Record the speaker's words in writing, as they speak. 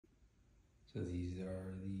So these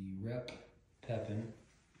are the Rep Pépin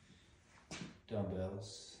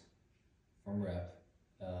dumbbells from Rep.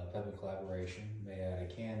 Pépin collaboration, made out of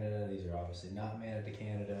Canada. These are obviously not made out of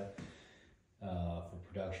Canada for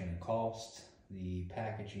production and cost. The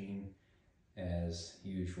packaging, as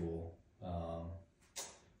usual,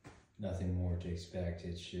 nothing more to expect.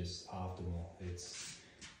 It's just optimal.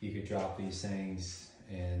 You could drop these things,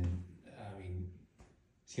 and I mean,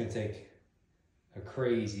 it's gonna take a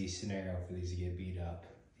crazy scenario for these to get beat up.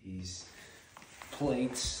 These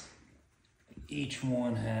plates, each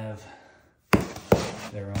one have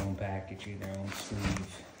their own packaging, their own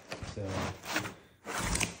sleeve. So,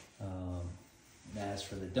 as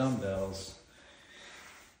for the dumbbells,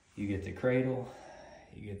 you get the cradle,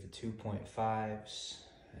 you get the 2.5s,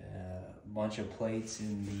 a bunch of plates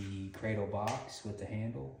in the cradle box with the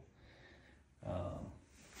handle.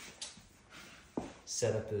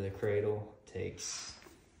 Setup of the cradle takes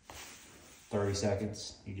 30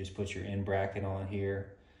 seconds. You just put your end bracket on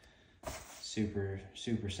here. Super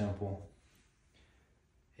simple.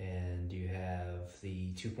 And you have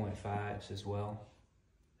the 2.5s as well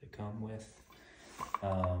that come with.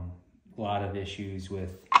 A lot of issues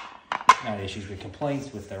with, not issues, but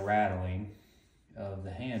complaints with the rattling of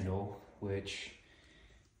the handle, which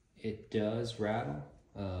it does rattle.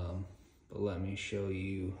 But let me show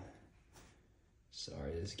you.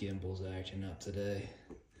 Sorry, this gimbal's acting up today.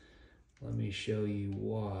 Let me show you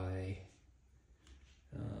why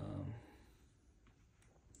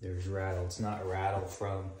there's rattle. It's not rattle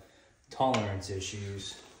from tolerance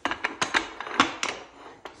issues.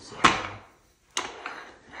 So,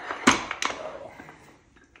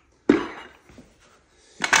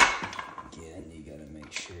 again, you gotta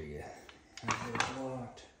make sure you have it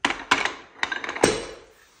locked.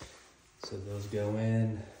 So those go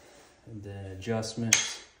in, and then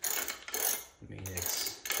adjustments. I mean,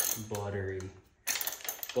 it's buttery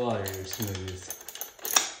smooth,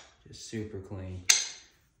 just super clean.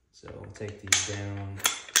 So we'll take these down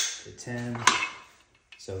to 10.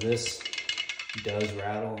 So this does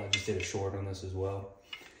rattle. I just did a short on this as well.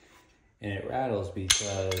 And it rattles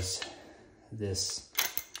because this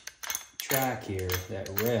track here, that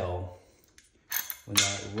rail, when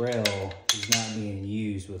that rail is not being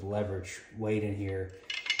used with leverage weight in here,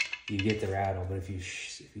 you get the rattle. But if you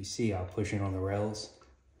see, I'll push in on the rails,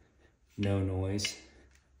 no noise.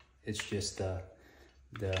 It's just the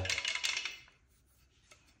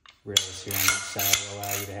rails here on the side will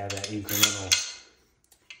allow you to have that incremental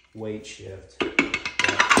weight shift.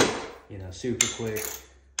 But, you know, super quick.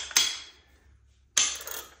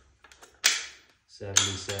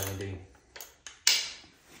 70-70.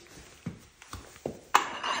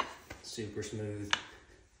 Super smooth.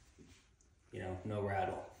 You know, no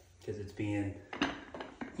rattle, because it's being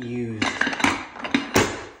used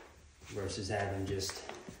versus having just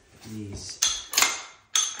these,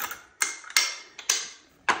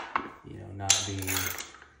 you know, not being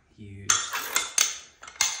used.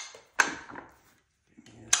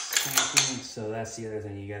 So that's the other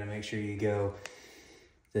thing. You got to make sure you go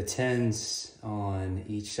the 10s on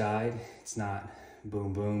each side. It's not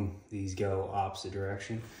boom boom. These go opposite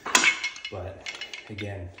direction. But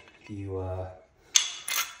again, you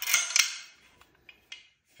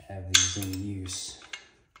have these in use,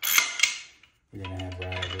 you're gonna have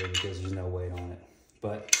rattle here because there's no weight on it.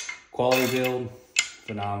 But quality build,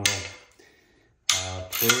 phenomenal.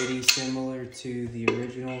 Pretty similar to the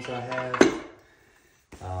originals I have.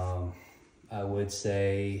 I would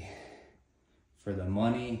say for the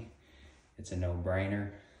money, it's a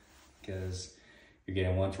no-brainer because you're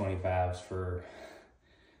getting 125s for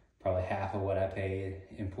probably half of what I paid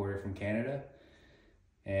imported from Canada.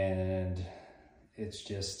 And it's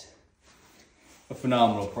just a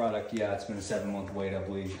phenomenal product. Yeah, it's been a 7-month wait, I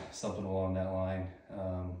believe, something along that line.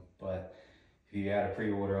 But if you got a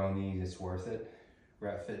pre-order on these, it's worth it.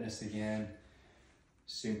 Rep Fitness again,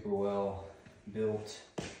 super well built,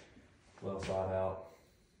 well thought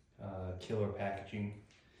out, killer packaging.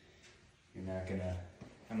 You're not gonna,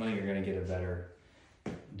 I know you're gonna get a better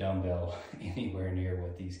dumbbell anywhere near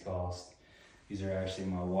what these cost. These are actually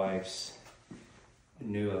my wife's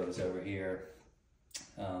new ones over here.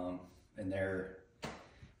 And they're,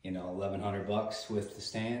 you know, 1,100 bucks with the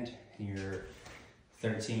stand. You're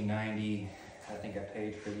 $13.90. I think I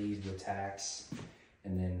paid for these with tax,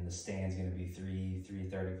 and then the stand's gonna be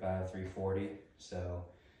 $335, $340. So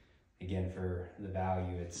again, for the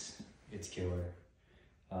value, it's killer.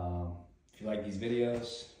 If you like these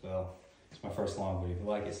videos, well, it's my first long video. If you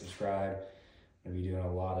like it, subscribe. I'm gonna be doing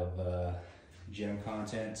a lot of gym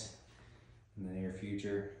content in the near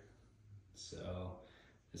future. So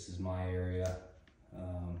this is my area.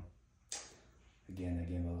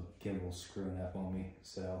 again, the gimbal's screwing up on me.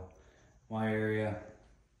 So my area,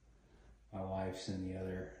 my wife's in the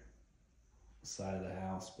other side of the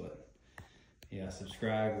house, but yeah,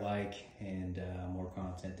 subscribe, like, and more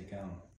content to come.